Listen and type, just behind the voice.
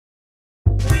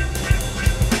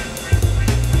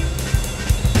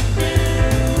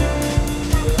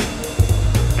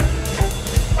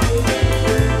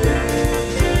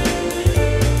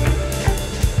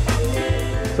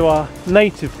So our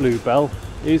native bluebell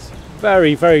is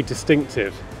very, very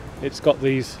distinctive. It's got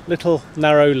these little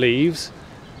narrow leaves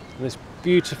and this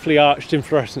beautifully arched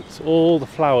inflorescence, all the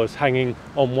flowers hanging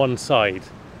on one side.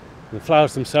 And the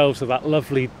flowers themselves are that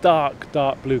lovely dark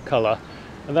blue colour,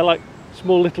 and they're like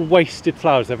small little waisted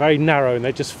flowers. They're very narrow and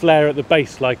they just flare at the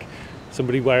base like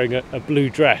somebody wearing a blue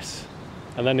dress.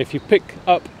 And then if you pick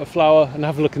up a flower and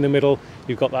have a look in the middle,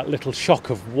 you've got that little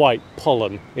shock of white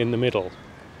pollen in the middle.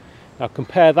 Now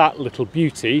compare that little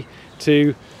beauty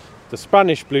to the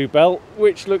Spanish bluebell,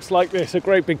 which looks like this, a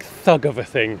great big thug of a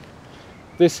thing.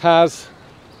 This has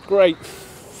great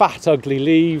fat ugly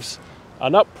leaves,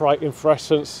 an upright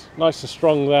inflorescence, nice and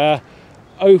strong there,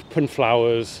 open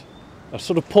flowers, a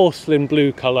sort of porcelain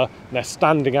blue colour, and they're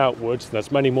standing outwards.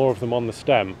 There's many more of them on the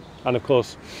stem, and of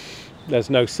course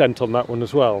there's no scent on that one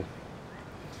as well.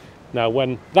 Now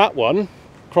when that one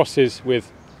crosses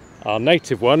with our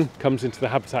native one, comes into the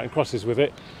habitat and crosses with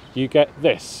it, you get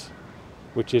this,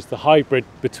 which is the hybrid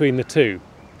between the two.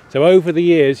 So over the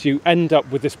years you end up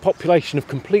with this population of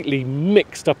completely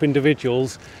mixed up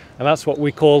individuals, and that's what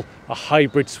we call a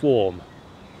hybrid swarm.